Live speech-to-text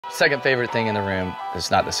Second favorite thing in the room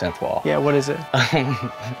is not the synth wall. Yeah, what is it?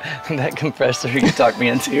 That compressor you talked me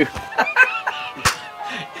into.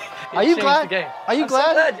 Are you glad? Are you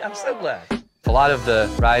glad? I'm so glad. A lot of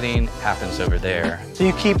the writing happens over there. So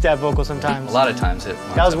you keep that vocal sometimes? A lot of times it.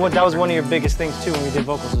 That was one of your biggest things too when we did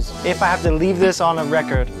vocals. Was if I have to leave this on a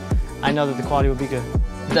record, I know that the quality will be good.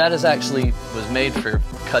 That was made for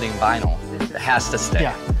cutting vinyl. It has to stay.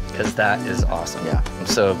 Yeah. Because that is awesome. Yeah.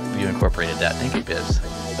 So you incorporated that. Thank you, Biz.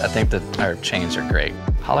 I think that our chains are great.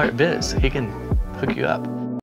 Holler at Biz. He can hook you up.